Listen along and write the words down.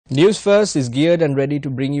News First is geared and ready to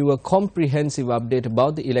bring you a comprehensive update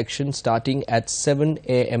about the election starting at 7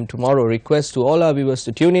 a.m. tomorrow. Request to all our viewers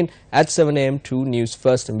to tune in at 7 a.m. to News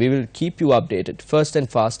First, and we will keep you updated first and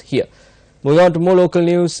fast here. Moving on to more local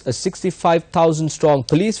news, a 65,000 strong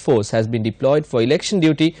police force has been deployed for election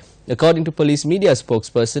duty, according to police media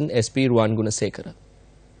spokesperson SP Ruwan Gunasekara.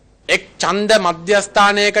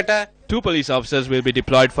 Two police officers will be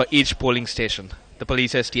deployed for each polling station. The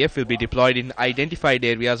police STF will be deployed in identified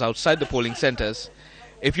areas outside the polling centres.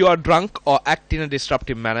 If you are drunk or act in a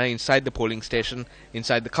disruptive manner inside the polling station,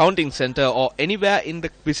 inside the counting centre or anywhere in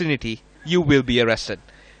the vicinity, you will be arrested.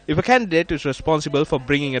 If a candidate is responsible for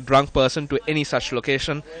bringing a drunk person to any such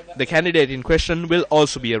location, the candidate in question will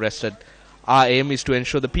also be arrested. Our aim is to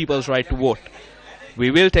ensure the people's right to vote.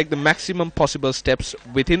 We will take the maximum possible steps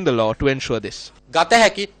within the law to ensure this.